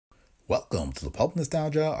Welcome to the Pulp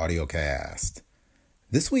Nostalgia Audiocast.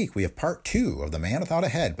 This week we have part 2 of The Man Without a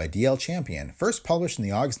Head by D.L. Champion, first published in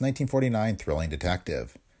the August 1949 Thrilling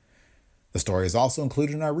Detective. The story is also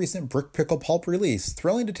included in our recent Brick Pickle Pulp release,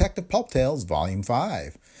 Thrilling Detective Pulp Tales Volume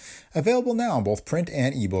 5, available now in both print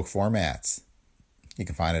and ebook formats. You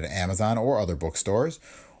can find it at Amazon or other bookstores,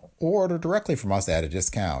 or order directly from us at a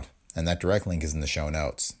discount, and that direct link is in the show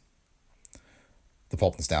notes. The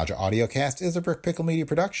Pulp Nostalgia Audiocast is a Brick Pickle Media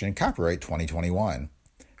production, copyright 2021.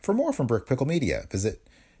 For more from Brick Pickle Media, visit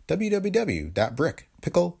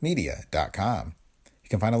www.brickpicklemedia.com. You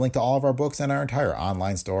can find a link to all of our books and our entire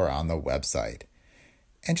online store on the website.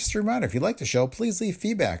 And just a reminder, if you like the show, please leave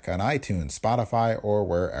feedback on iTunes, Spotify, or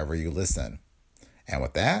wherever you listen. And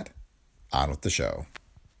with that, on with the show.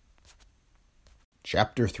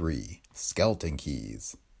 Chapter 3, Skeleton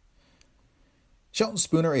Keys. Shelton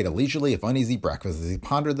Spooner ate a leisurely if uneasy breakfast as he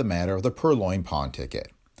pondered the matter of the purloined pawn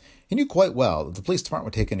ticket. He knew quite well that the police department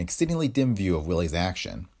would take an exceedingly dim view of Willie's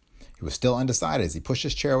action. He was still undecided as he pushed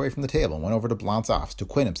his chair away from the table and went over to Blount's office to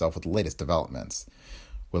acquaint himself with the latest developments.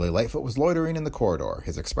 Willie Lightfoot was loitering in the corridor.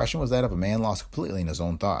 His expression was that of a man lost completely in his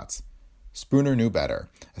own thoughts. Spooner knew better.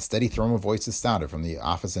 A steady thrum of voices sounded from the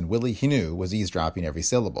office, and Willie, he knew, was eavesdropping every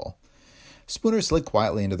syllable. Spooner slid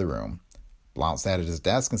quietly into the room. Blount sat at his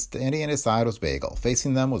desk, and standing at his side was Bagel.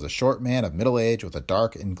 Facing them was a short man of middle age with a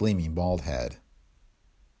dark and gleaming bald head.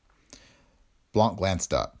 Blount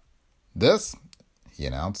glanced up. "This," he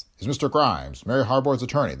announced, "is Mr. Grimes, Mary Harbord's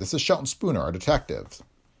attorney. This is Shelton Spooner, our detective."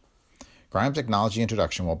 Grimes acknowledged the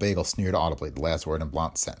introduction while Bagel sneered audibly the last word in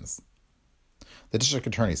Blount's sentence. The district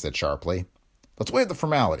attorney said sharply, "Let's waive the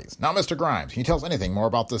formalities. Now, Mr. Grimes, can you tell us anything more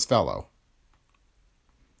about this fellow?"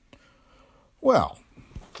 "Well,"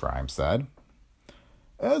 Grimes said,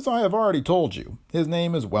 "as I have already told you, his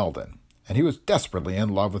name is Weldon, and he was desperately in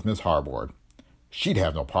love with Miss Harbord. She'd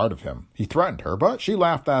have no part of him. He threatened her, but she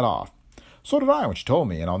laughed that off. So did I when she told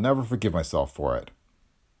me, and I'll never forgive myself for it."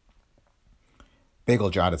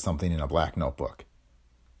 Bagel jotted something in a black notebook.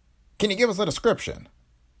 "Can you give us a description?"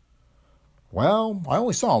 "Well, I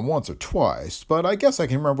only saw him once or twice, but I guess I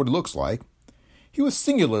can remember what he looks like. He was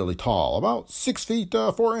singularly tall, about 6 feet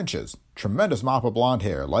 4 inches. Tremendous mop of blonde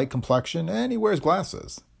hair, light complexion, and he wears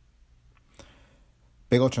glasses."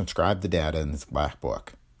 Bagel transcribed the data in his black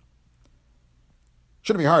book.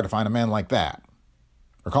 "Shouldn't be hard to find a man like that.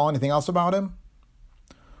 Recall anything else about him?"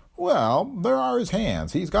 "Well, there are his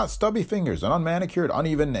hands. He's got stubby fingers and unmanicured,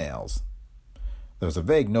 uneven nails." There was a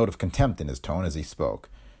vague note of contempt in his tone as he spoke.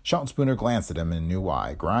 Shelton Spooner glanced at him and knew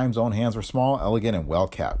why. Grimes' own hands were small, elegant, and well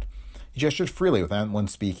kept. He gestured freely with them when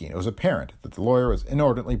speaking. It was apparent that the lawyer was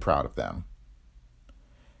inordinately proud of them.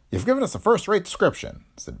 "You've given us a first-rate description,"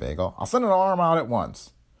 said Bagel. "I'll send an alarm out at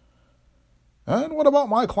once." "And what about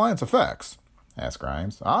my client's effects?" asked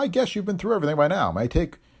Grimes. "I guess you've been through everything by now. May I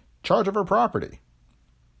take charge of her property?"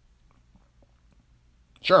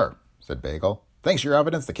 "Sure," said Bagel. "Thanks for your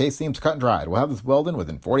evidence. The case seems cut and dried. We'll have this Weldon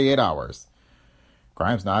within 48 hours.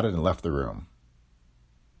 Grimes nodded and left the room.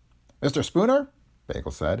 "Mr. Spooner,"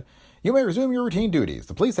 Bagel said, "you may resume your routine duties.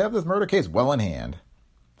 The police have this murder case well in hand."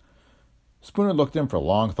 Spooner looked at him for a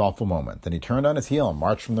long, thoughtful moment. Then he turned on his heel and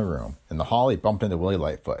marched from the room. In the hall, he bumped into Willie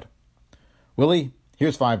Lightfoot. "Willie,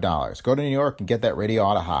 here's $5. Go to New York and get that radio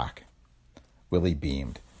out of hock." Willie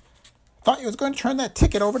beamed. "Thought you was going to turn that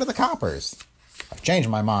ticket over to the coppers." "I've changed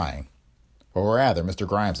my mind. Or rather, Mr.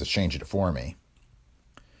 Grimes has changed it for me."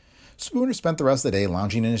 Spooner spent the rest of the day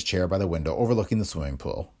lounging in his chair by the window overlooking the swimming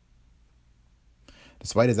pool.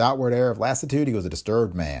 Despite his outward air of lassitude, he was a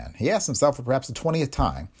disturbed man. He asked himself for perhaps the 20th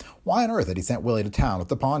time, why on earth had he sent Willie to town with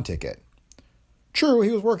the pawn ticket? True, he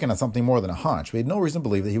was working on something more than a hunch, but he had no reason to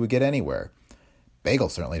believe that he would get anywhere. Bagel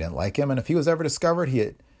certainly didn't like him, and if he was ever discovered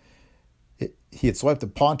he had swiped the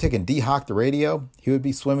pawn ticket and de-hocked the radio, he would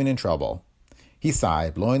be swimming in trouble. He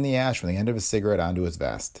sighed, blowing the ash from the end of his cigarette onto his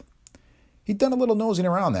vest. He'd done a little nosing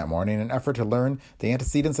around that morning in an effort to learn the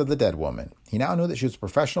antecedents of the dead woman. He now knew that she was a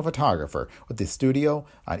professional photographer with a studio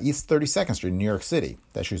on East 32nd Street in New York City,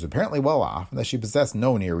 that she was apparently well off, and that she possessed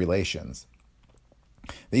no near relations.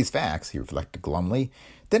 These facts, he reflected glumly,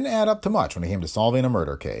 didn't add up to much when it came to solving a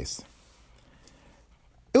murder case.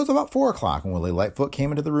 It was about 4 o'clock when Willie Lightfoot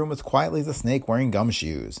came into the room as quietly as a snake wearing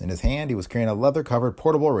gumshoes. In his hand, he was carrying a leather-covered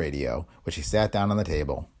portable radio, which he sat down on the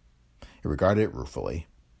table. He regarded it ruefully.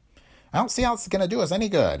 "I don't see how it's going to do us any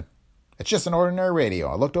good. It's just an ordinary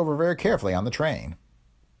radio. I looked over very carefully on the train."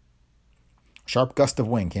 A sharp gust of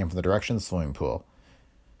wind came from the direction of the swimming pool.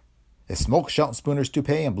 It smoked Shelton Spooner's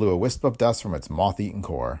toupee and blew a wisp of dust from its moth-eaten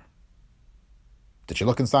core. "Did you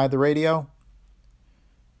look inside the radio?"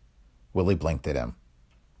 Willie blinked at him.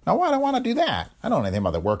 Now, why do I want to do that? I don't know anything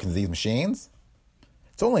about the workings of these machines.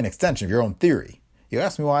 It's only an extension of your own theory. You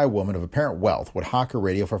asked me why a woman of apparent wealth would hawk her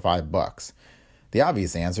radio for $5. The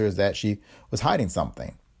obvious answer is that she was hiding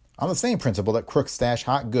something, on the same principle that crooks stash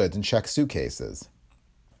hot goods in checked suitcases.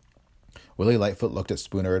 Willie Lightfoot looked at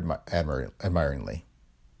Spooner admiringly.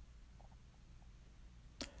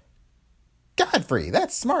 Godfrey,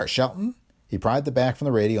 that's smart, Shelton. He pried the back from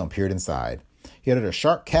the radio and peered inside. He uttered a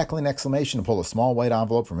sharp, cackling exclamation and pulled a small white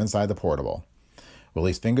envelope from inside the portable.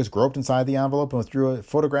 Willie's fingers groped inside the envelope and withdrew a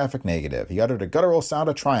photographic negative. He uttered a guttural sound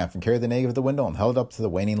of triumph and carried the negative to the window and held it up to the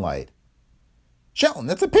waning light. Shelton,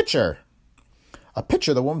 it's a picture! A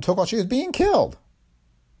picture the woman took while she was being killed.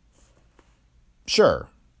 Sure.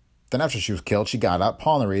 Then after she was killed, she got up,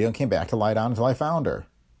 pawned the radio, and came back to lie down until I found her.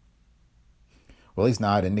 Willie's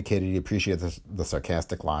nod indicated he appreciated the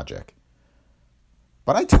sarcastic logic.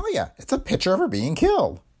 But I tell you, it's a picture of her being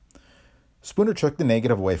killed. Spooner took the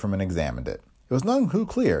negative away from him and examined it. It was none too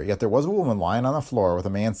clear, yet there was a woman lying on the floor with a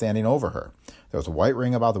man standing over her. There was a white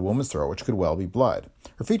ring about the woman's throat, which could well be blood.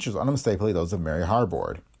 Her features were unmistakably those of Mary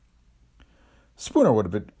Harbord. Spooner would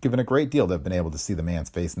have been given a great deal to have been able to see the man's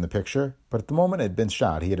face in the picture, but at the moment it had been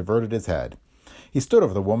shot, he had averted his head. He stood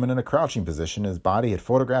over the woman in a crouching position, and his body had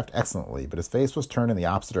photographed excellently, but his face was turned in the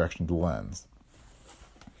opposite direction to the lens.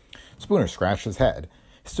 Spooner scratched his head.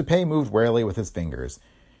 His toupee moved warily with his fingers.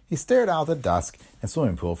 He stared out at the dusk and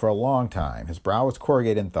swimming pool for a long time. His brow was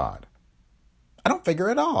corrugated in thought. I don't figure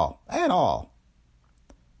at all.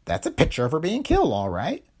 That's a picture of her being killed, all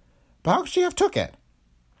right. But how could she have took it?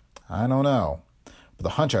 I don't know. But the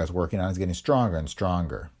hunch I was working on is getting stronger and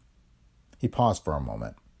stronger. He paused for a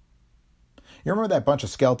moment. You remember that bunch of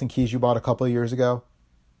skeleton keys you bought a couple of years ago?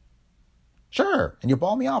 Sure, and you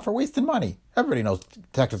bawled me out for wasting money. Everybody knows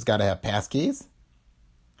detectives got to have pass keys.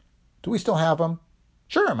 Do we still have them?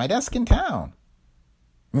 Sure, my desk in town.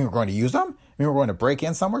 You mean we're going to use them? You mean we're going to break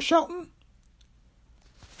in somewhere, Shelton?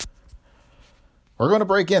 We're going to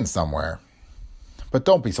break in somewhere. But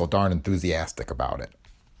don't be so darn enthusiastic about it.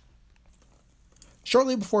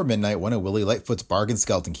 Shortly before midnight, one of Willie Lightfoot's bargain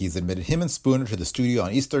skeleton keys admitted him and Spooner to the studio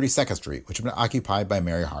on East 32nd Street, which had been occupied by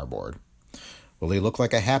Mary Harbord. Willie looked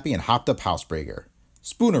like a happy and hopped-up housebreaker.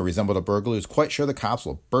 Spooner resembled a burglar who was quite sure the cops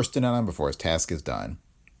will burst in on him before his task is done.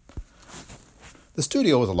 The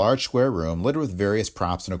studio was a large square room littered with various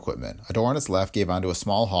props and equipment. A door on its left gave onto a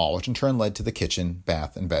small hall, which in turn led to the kitchen,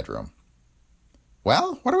 bath, and bedroom.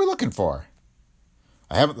 Well, what are we looking for?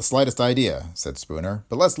 I haven't the slightest idea, said Spooner,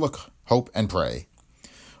 but let's look, hope, and pray.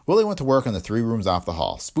 Willie went to work on the 3 rooms off the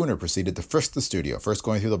hall. Spooner proceeded to frisk the studio, first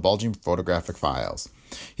going through the bulging photographic files.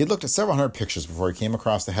 He had looked at several hundred pictures before he came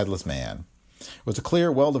across the headless man. It was a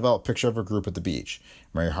clear, well-developed picture of a group at the beach.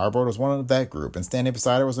 Mary Harbord was one of that group, and standing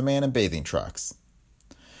beside her was a man in bathing trunks.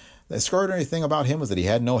 The extraordinary thing about him was that he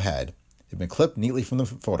had no head. It had been clipped neatly from the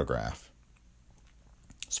photograph.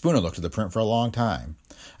 Spooner looked at the print for a long time.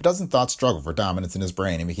 A dozen thoughts struggled for dominance in his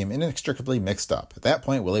brain and became inextricably mixed up. At that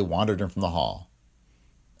point, Willie wandered in from the hall.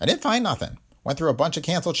 I didn't find nothing. Went through a bunch of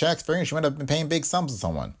canceled checks, figuring she might have been paying big sums to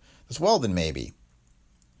someone. This Weldon, maybe.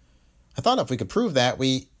 I thought if we could prove that,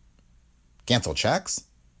 we... Canceled checks?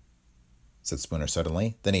 Said Spooner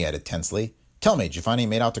suddenly. Then he added tensely, Tell me, did you find any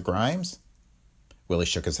made out to Grimes? Willie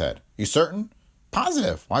shook his head. You certain?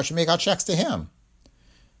 Positive. Why should we make out checks to him?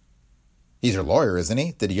 He's your lawyer, isn't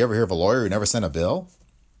he? Did you ever hear of a lawyer who never sent a bill?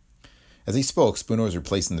 As he spoke, Spooner was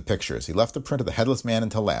replacing the pictures. He left the print of the headless man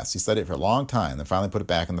until last. He studied it for a long time, then finally put it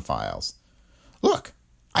back in the files. Look,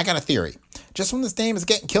 I got a theory. Just when this dame is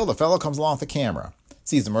getting killed, a fellow comes along with the camera.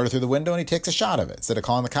 Sees the murder through the window, and he takes a shot of it. Instead of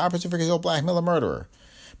calling the coppers, he figures he'll blackmail the murderer.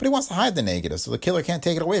 But he wants to hide the negative, so the killer can't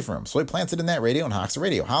take it away from him. So he plants it in that radio and hawks the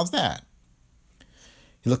radio. How's that?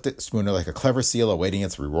 He looked at Spooner like a clever seal awaiting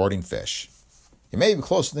its rewarding fish. You may be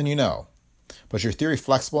closer than you know. But is your theory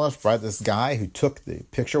flexible enough to provide this guy who took the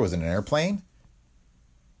picture was in an airplane?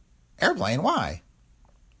 Airplane? Why?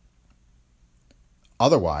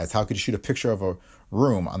 Otherwise, how could you shoot a picture of a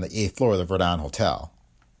room on the 8th floor of the Verdun Hotel?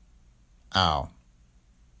 Ow.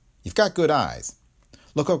 You've got good eyes.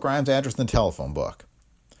 Look up Grimes' address in the telephone book.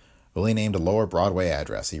 Willie named a lower Broadway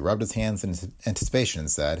address. He rubbed his hands in anticipation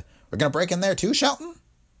and said, We're going to break in there too, Shelton?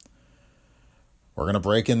 We're going to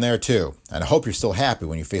break in there too, and I hope you're still happy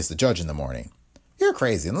when you face the judge in the morning. You're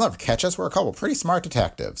crazy. They'll never catch us. We're a couple pretty smart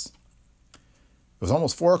detectives. It was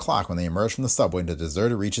almost 4 o'clock when they emerged from the subway into the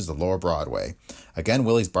deserted reaches of Lower Broadway. Again,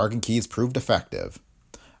 Willie's bargain keys proved effective.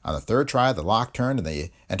 On the 3rd try, the lock turned and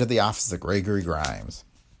they entered the office of Gregory Grimes.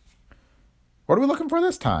 What are we looking for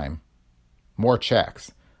this time? More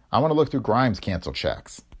checks. I want to look through Grimes' canceled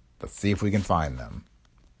checks. Let's see if we can find them.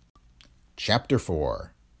 Chapter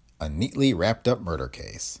 4. A neatly wrapped up murder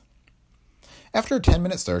case. After a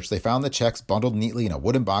 10-minute search, they found the checks bundled neatly in a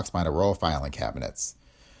wooden box behind a row of filing cabinets.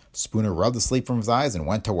 Spooner rubbed the sleep from his eyes and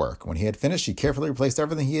went to work. When he had finished, he carefully replaced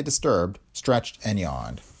everything he had disturbed, stretched, and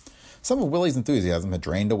yawned. Some of Willie's enthusiasm had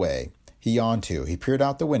drained away. He yawned too. He peered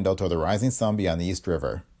out the window toward the rising sun beyond the East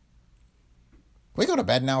River. "We go to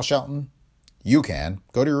bed now, Shelton?" "You can.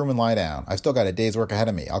 Go to your room and lie down. I've still got a day's work ahead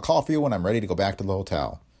of me. I'll call for you when I'm ready to go back to the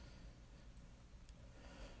hotel."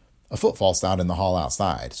 A footfall sounded in the hall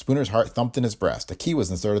outside. Spooner's heart thumped in his breast. A key was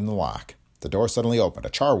inserted in the lock. The door suddenly opened. A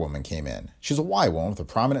charwoman came in. She was a wide woman with a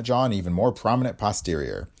prominent jaw and even more prominent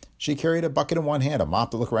posterior. She carried a bucket in one hand, a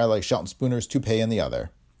mop that looked rather like Shelton Spooner's toupee in the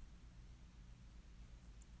other.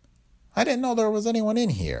 "I didn't know there was anyone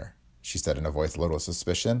in here," she said in a voice a little with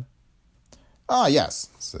suspicion. "Ah, yes,"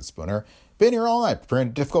 said Spooner. "Been here all night, preparing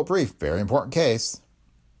a difficult brief. Very important case."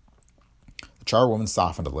 The charwoman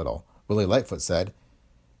softened a little. Willie Lightfoot said,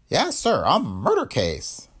 "Yes, sir, a murder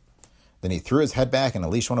case." Then he threw his head back and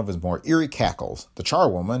unleashed one of his more eerie cackles. The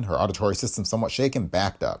charwoman, her auditory system somewhat shaken,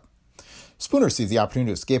 backed up. Spooner seized the opportunity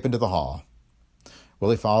to escape into the hall.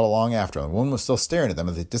 Willie followed along after him. The woman was still staring at them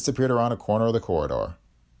as they disappeared around a corner of the corridor.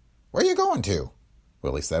 "Where are you going to?"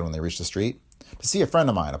 Willie said when they reached the street. "To see a friend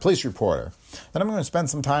of mine, a police reporter. Then I'm going to spend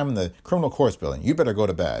some time in the criminal courts building. You'd better go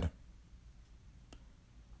to bed."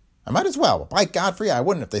 "I might as well, but by Godfrey, I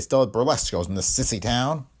wouldn't if they still had burlesque shows in this sissy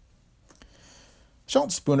town."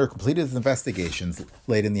 Shelton Spooner completed his investigations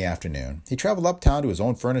late in the afternoon. He traveled uptown to his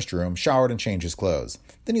own furnished room, showered, and changed his clothes.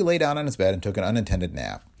 Then he lay down on his bed and took an unintended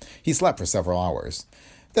nap. He slept for several hours.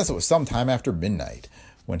 Thus it was some time after midnight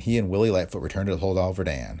when he and Willie Lightfoot returned to the Hotel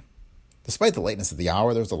Verdun. Despite the lateness of the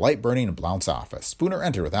hour, there was a light burning in Blount's office. Spooner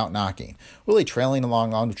entered without knocking, Willie trailing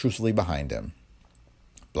along unobtrusively behind him.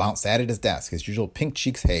 Blount sat at his desk, his usual pink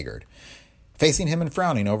cheeks haggard. Facing him and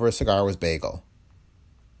frowning over a cigar was Bagel.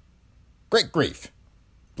 "Great grief,"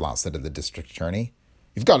 Blount said to the district attorney.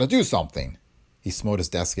 "You've got to do something." He smote his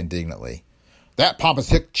desk indignantly. "That pompous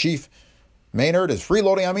hick chief Maynard is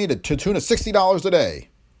freeloading on me to tune of $60 a day."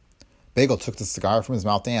 Bagel took the cigar from his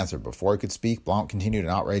mouth to answer. Before he could speak, Blount continued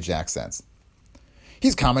in outraged accents.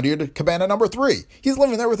 "He's commandeered Cabana number 3. He's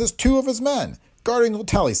living there with two of his men. Guarding the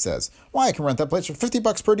hotel, he says. Why, I can rent that place for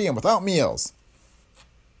 $50 per diem without meals."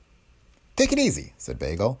 "Take it easy," said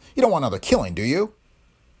Bagel. "You don't want another killing, do you?"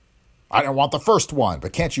 "I didn't want the first one,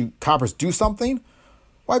 but can't you coppers do something?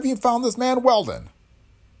 Why have you found this man Weldon?"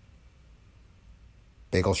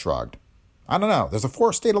 Bagel shrugged. "I don't know. There's a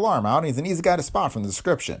 4-state alarm out, and he's an easy guy to spot from the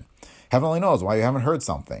description. Heaven only knows why you haven't heard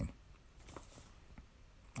something."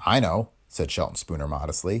 "I know," said Shelton Spooner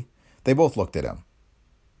modestly. They both looked at him.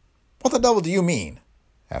 "What the devil do you mean?"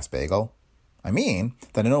 asked Bagel. "I mean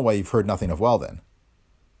that I know why you've heard nothing of Weldon."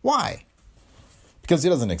 "Why?" "Because he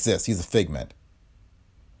doesn't exist. He's a figment."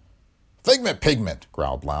 "Figment, pigment,"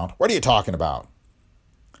 growled Blount. "What are you talking about?"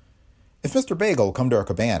 "If Mr. Bagel will come to our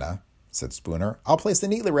cabana," said Spooner, "I'll place the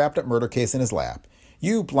neatly wrapped up murder case in his lap.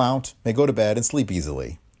 You, Blount, may go to bed and sleep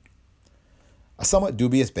easily." A somewhat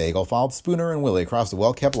dubious Bagel followed Spooner and Willie across the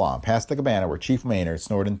well-kept lawn past the cabana where Chief Maynard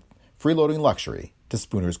snored in freeloading luxury to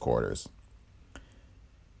Spooner's quarters.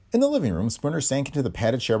 In the living room, Spooner sank into the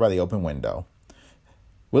padded chair by the open window.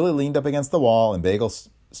 Willie leaned up against the wall, and Bagel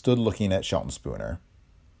stood looking at Shelton Spooner.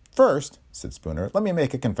 "First," said Spooner, "let me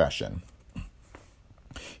make a confession."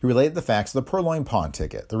 He related the facts of the Purloined pawn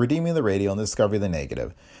ticket, the redeeming of the radio, and the discovery of the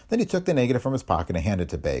negative. Then he took the negative from his pocket and handed it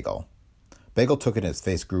to Bagel. Bagel took it and his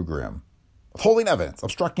face grew grim. "Withholding evidence,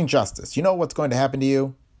 obstructing justice. You know what's going to happen to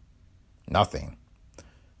you?" "Nothing,"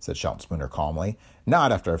 said Shelton Spooner calmly.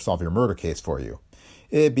 "Not after I've solved your murder case for you.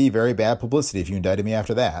 It'd be very bad publicity if you indicted me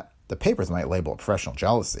after that. The papers might label it professional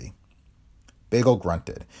jealousy." Bagel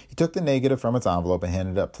grunted. He took the negative from its envelope and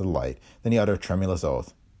handed it up to the light. Then he uttered a tremulous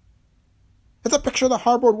oath. "It's a picture of the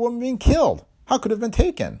Harbord woman being killed. How could it have been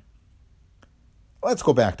taken?" "Let's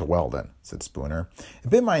go back to Weldon," said Spooner. "It's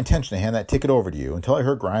been my intention to hand that ticket over to you until I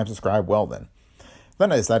heard Grimes describe Weldon.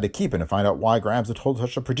 Then I decided to keep it and find out why Grimes had told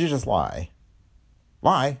such a prodigious lie."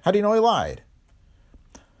 "Lie? How do you know he lied?"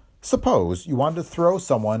 "Suppose you wanted to throw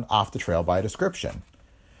someone off the trail by a description.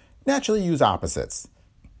 Naturally, use opposites.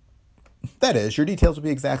 That is, your details will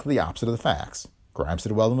be exactly the opposite of the facts. Grimes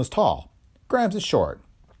said Weldon was tall. Grimes is short.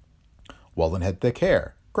 Weldon had thick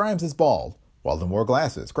hair. Grimes is bald. Weldon wore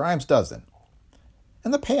glasses. Grimes doesn't.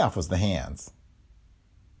 And the payoff was the hands."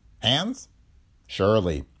 "Hands?"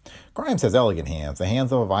 "Surely. Grimes has elegant hands, the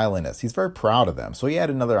hands of a violinist. He's very proud of them, so he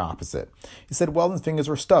added another opposite. He said Weldon's fingers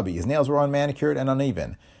were stubby, his nails were unmanicured and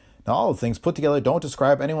uneven. Now all the things put together don't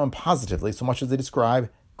describe anyone positively so much as they describe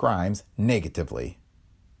Grimes negatively."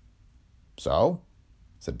 "So?"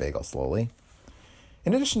 said Bagel slowly.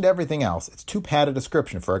 In addition to everything else, it's too bad a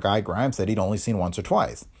description for a guy Grimes said he'd only seen once or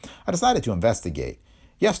twice. I decided to investigate.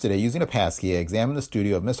 Yesterday, using a passkey, I examined the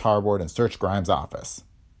studio of Miss Harbord and searched Grimes' office.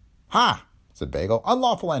 Ha! Said Bagel.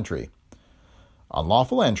 Unlawful entry.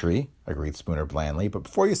 Unlawful entry, agreed Spooner blandly, but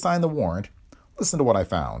before you sign the warrant, listen to what I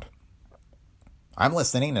found. I'm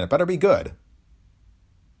listening, and it better be good.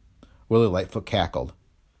 Willie Lightfoot cackled.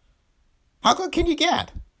 How good can you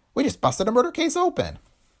get? We just busted a murder case open.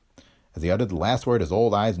 As he uttered the last word, his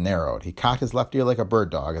old eyes narrowed. He cocked his left ear like a bird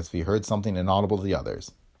dog as if he heard something inaudible to the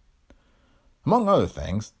others. Among other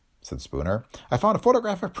things, said Spooner, I found a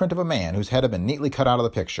photographic print of a man whose head had been neatly cut out of the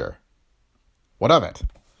picture. What of it?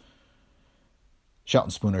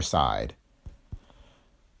 Shelton Spooner sighed.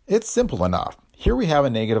 It's simple enough. Here we have a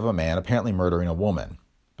negative of a man apparently murdering a woman,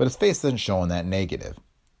 but his face isn't shown in that negative.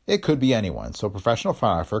 It could be anyone, so a professional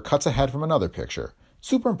photographer cuts a head from another picture,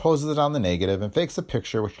 superimposes it on the negative, and fakes a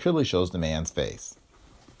picture which clearly shows the man's face.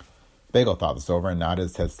 Bagel thought this over and nodded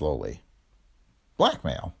his head slowly.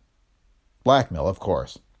 Blackmail. Blackmail, of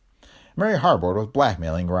course. Mary Harbord was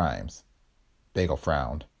blackmailing Grimes. Bagel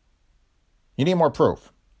frowned. You need more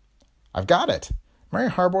proof. I've got it. Mary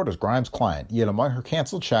Harbord was Grimes' client, yet among her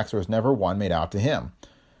canceled checks there was never one made out to him.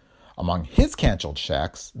 Among his canceled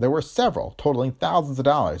checks, there were several, totaling thousands of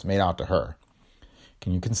dollars, made out to her.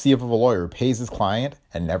 Can you conceive of a lawyer who pays his client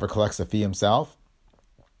and never collects a fee himself?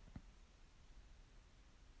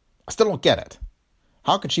 I still don't get it.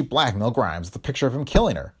 How could she blackmail Grimes with a picture of him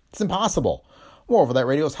killing her? It's impossible. Moreover, that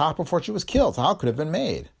radio was hot before she was killed, so how could it have been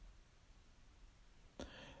made?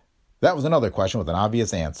 That was another question with an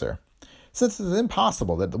obvious answer. Since it is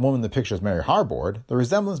impossible that the woman in the picture is Mary Harbord, the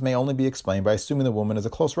resemblance may only be explained by assuming the woman is a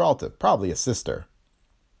close relative, probably a sister.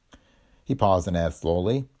 He paused and added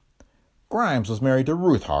slowly, Grimes was married to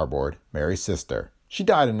Ruth Harbord, Mary's sister. She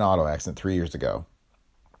died in an auto accident 3 years ago.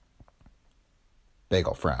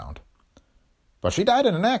 Bagel frowned. But she died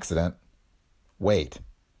in an accident. Wait,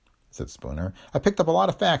 said Spooner. I picked up a lot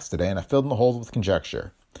of facts today, and I filled in the holes with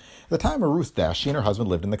conjecture. At the time of Ruth's death, she and her husband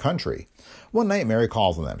lived in the country. One night, Mary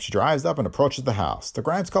calls on them. She drives up and approaches the house. The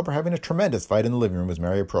Grimes couple are having a tremendous fight in the living room as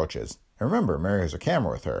Mary approaches. And remember, Mary has her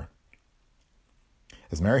camera with her.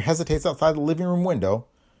 As Mary hesitates outside the living room window,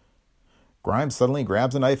 Grimes suddenly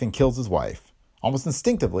grabs a knife and kills his wife. Almost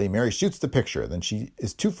instinctively, Mary shoots the picture. Then she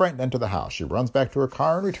is too frightened to enter the house. She runs back to her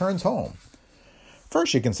car and returns home.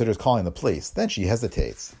 First, she considers calling the police. Then she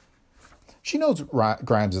hesitates. She knows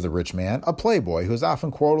Grimes is a rich man, a playboy who has often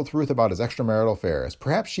quarreled with Ruth about his extramarital affairs.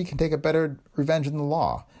 Perhaps she can take a better revenge than the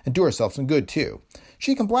law, and do herself some good, too.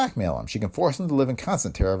 She can blackmail him. She can force him to live in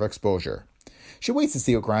constant terror of exposure. She waits to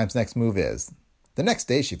see what Grimes' next move is. The next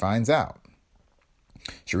day, she finds out.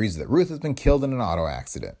 She reads that Ruth has been killed in an auto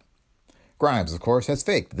accident. Grimes, of course, has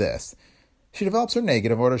faked this. She develops her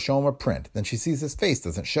negative in order to show him a print. Then she sees his face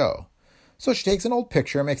doesn't show. So she takes an old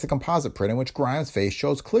picture and makes a composite print in which Grimes' face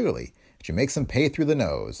shows clearly. She makes him pay through the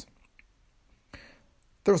nose.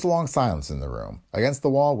 There was a long silence in the room. Against the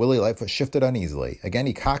wall, Willie Lightfoot shifted uneasily. Again,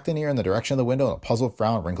 he cocked an ear in the direction of the window, and a puzzled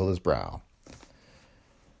frown wrinkled his brow.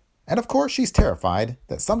 And of course, she's terrified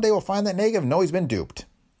that someday we'll find that negative and know he's been duped,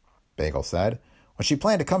 Bagel said. When she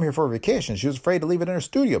planned to come here for a vacation, she was afraid to leave it in her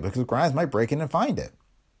studio because Grimes might break in and find it.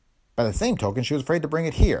 By the same token, she was afraid to bring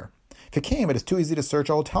it here. If it came, it is too easy to search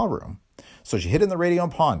a hotel room. So she hid in the radio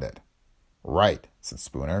and pawned it. Right, said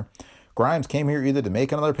Spooner. Grimes came here either to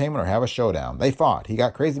make another payment or have a showdown. They fought. He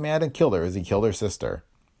got crazy mad and killed her as he killed her sister.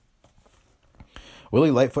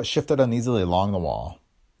 Willie Lightfoot shifted uneasily along the wall,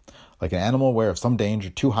 like an animal aware of some danger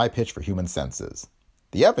too high-pitched for human senses.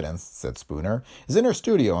 The evidence, said Spooner, is in her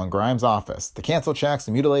studio in Grimes' office. The canceled checks,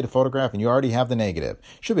 the mutilated photograph, and you already have the negative.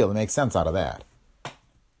 Should be able to make sense out of that.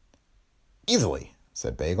 Easily,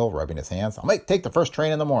 said Bagel, rubbing his hands. I'll take the first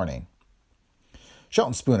train in the morning.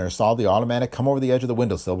 Shelton Spooner saw the automatic come over the edge of the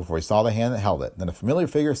windowsill before he saw the hand that held it. Then a familiar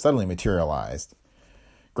figure suddenly materialized.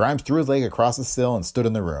 Grimes threw his leg across the sill and stood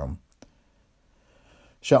in the room.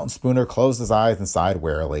 Shelton Spooner closed his eyes and sighed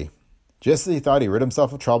wearily. Just as he thought he rid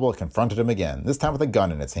himself of trouble, it confronted him again, this time with a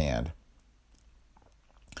gun in its hand.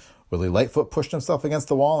 Willie Lightfoot pushed himself against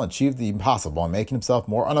the wall and achieved the impossible in making himself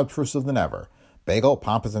more unobtrusive than ever. Bagel,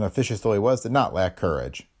 pompous and officious though he was, did not lack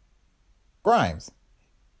courage. Grimes,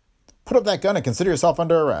 put up that gun and consider yourself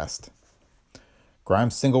under arrest.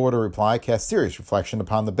 Grimes' single word of reply cast serious reflection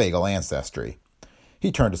upon the Bagel ancestry.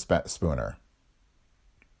 He turned to Spooner.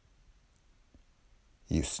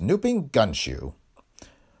 You snooping gumshoe.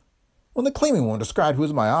 When the cleaning woman described who was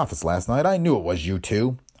in my office last night, I knew it was you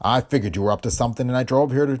two. I figured you were up to something, and I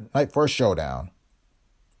drove here tonight for a showdown.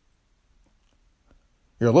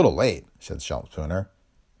 You're a little late, said Shelton Spooner.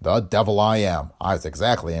 The devil I am. I was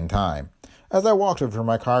exactly in time. As I walked over to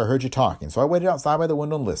my car, I heard you talking, so I waited outside by the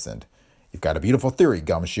window and listened. You've got a beautiful theory,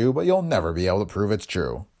 Gumshoe, but you'll never be able to prove it's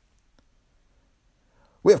true.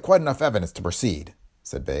 We have quite enough evidence to proceed,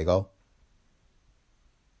 said Bagel.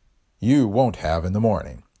 You won't have in the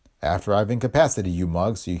morning. After I've incapacitated you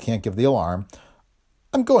mugs so you can't give the alarm,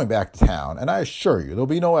 I'm going back to town, and I assure you there'll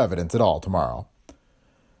be no evidence at all tomorrow.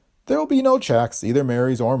 There will be no checks, either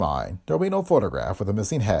Mary's or mine. There will be no photograph with a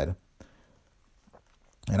missing head.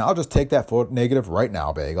 And I'll just take that negative right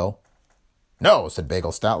now, Bagel. No, said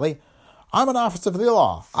Bagel stoutly. I'm an officer of the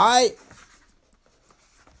law.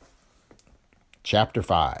 Chapter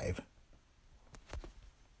 5.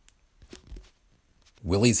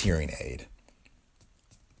 Willie's hearing aid.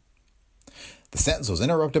 The sentence was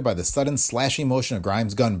interrupted by the sudden slashing motion of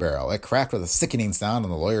Grimes' gun barrel. It cracked with a sickening sound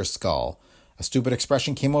on the lawyer's skull. A stupid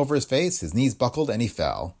expression came over his face, his knees buckled, and he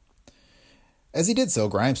fell. As he did so,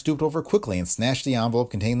 Grimes stooped over quickly and snatched the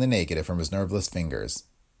envelope containing the negative from his nerveless fingers.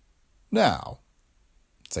 Now,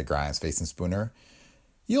 said Grimes, facing Spooner,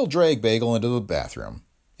 you'll drag Bagel into the bathroom.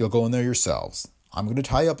 You'll go in there yourselves. I'm going to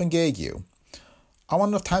tie you up and gag you. I want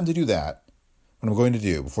enough time to do that, what I'm going to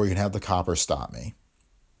do, before you can have the coppers stop me.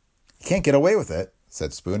 You can't get away with it,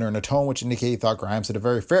 said Spooner in a tone which indicated he thought Grimes had a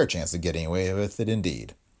very fair chance of getting away with it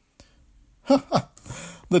indeed. Ha ha!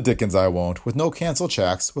 The dickens I won't. With no cancelled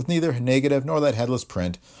checks, with neither negative nor that headless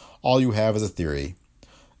print, all you have is a theory.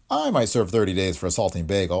 I might serve 30 days for assaulting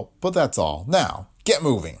Bagel, but that's all. Now, get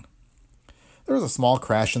moving. There was a small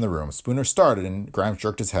crash in the room. Spooner started, and Grimes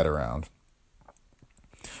jerked his head around.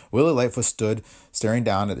 Willie Lightfoot stood, staring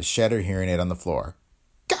down at the shattered hearing aid on the floor.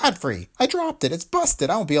 Godfrey, I dropped it. It's busted.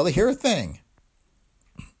 I won't be able to hear a thing.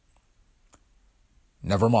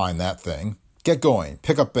 Never mind that thing. Get going.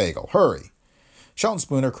 Pick up Bagel. Hurry. Shelton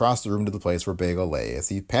Spooner crossed the room to the place where Bagel lay. As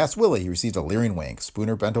he passed Willie, he received a leering wink.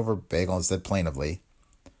 Spooner bent over Bagel and said plaintively,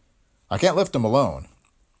 I can't lift him alone.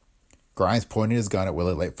 Grimes pointed his gun at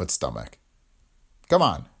Willie Lightfoot's stomach. Come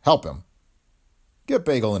on, help him. Get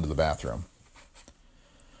Bagel into the bathroom.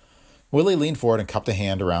 Willie leaned forward and cupped a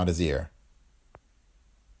hand around his ear.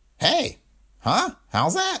 Hey, huh?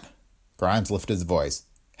 How's that? Grimes lifted his voice.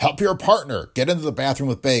 Help your partner. Get into the bathroom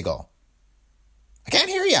with Bagel. I can't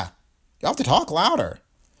hear you. You'll have to talk louder.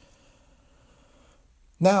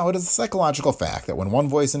 Now, it is a psychological fact that when one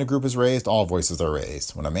voice in a group is raised, all voices are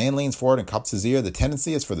raised. When a man leans forward and cups his ear, the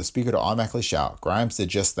tendency is for the speaker to automatically shout. Grimes did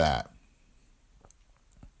just that.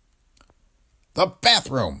 The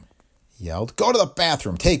bathroom, he yelled. Go to the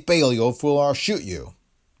bathroom. Take Bagel, you old fool, or I'll shoot you.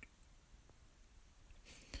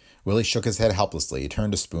 Willie shook his head helplessly. He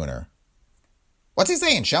turned to Spooner. What's he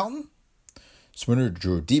saying, Shelton? Spooner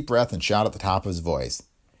drew a deep breath and shouted at the top of his voice.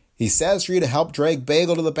 He says for you to help drag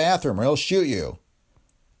Bagel to the bathroom or he'll shoot you.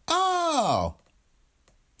 Oh.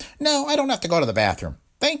 No, I don't have to go to the bathroom.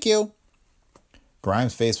 Thank you.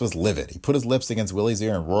 Grimes' face was livid. He put his lips against Willie's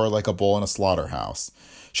ear and roared like a bull in a slaughterhouse.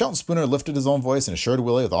 Shelton Spooner lifted his own voice and assured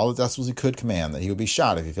Willie with all the decibels he could command that he would be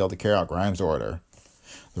shot if he failed to carry out Grimes' order.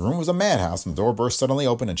 The room was a madhouse when the door burst suddenly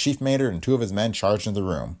open and Chief Maynard and two of his men charged into the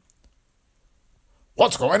room.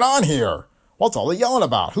 What's going on here? What's all the yelling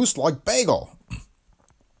about? Who slugged Bagel?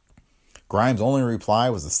 Grimes' only reply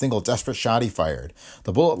was a single desperate shot he fired.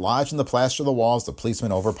 The bullet lodged in the plaster of the walls. The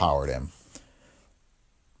policeman overpowered him.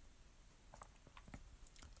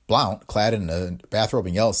 Blount, clad in a bathrobe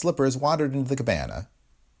and yellow slippers, wandered into the cabana.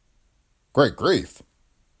 Great grief,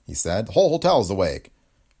 he said. The whole hotel is awake.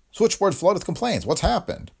 Switchboard flooded with complaints. What's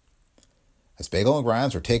happened? As Bagel and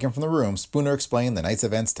Grimes were taken from the room, Spooner explained the night's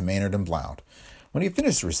events to Maynard and Blount. When he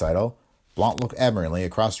finished the recital, Blount looked admiringly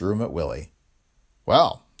across the room at Willie.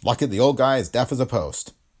 Well, lucky the old guy is deaf as a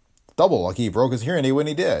post. Double lucky he broke his hearing aid when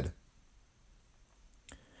he did.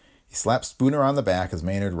 He slapped Spooner on the back as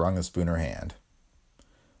Maynard wrung the Spooner hand.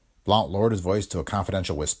 Blount lowered his voice to a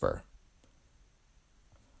confidential whisper.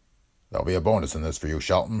 There'll be a bonus in this for you,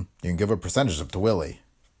 Shelton. You can give a percentage of it to Willie.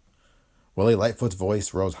 Willie Lightfoot's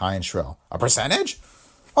voice rose high and shrill. A percentage?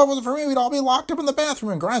 Why, was it for me, we'd all be locked up in the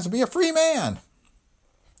bathroom and Grimes would be a free man.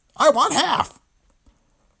 I want half.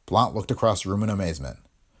 Blount looked across the room in amazement.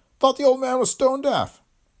 Thought the old man was stone deaf.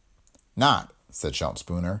 Not, said Shelton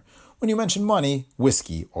Spooner, when you mention money,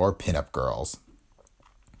 whiskey, or pin-up girls.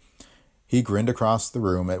 He grinned across the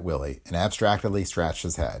room at Willie and abstractedly scratched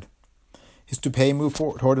his head. His toupee moved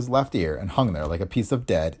forward toward his left ear and hung there like a piece of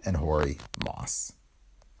dead and hoary moss.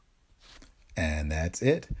 And that's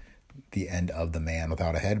it. The end of The Man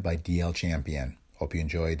Without a Head by D.L. Champion. Hope you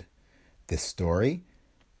enjoyed this story.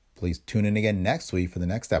 Please tune in again next week for the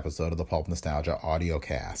next episode of the Pulp Nostalgia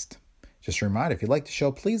Audiocast. Just a reminder, if you like the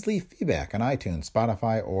show, please leave feedback on iTunes,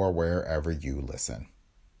 Spotify, or wherever you listen.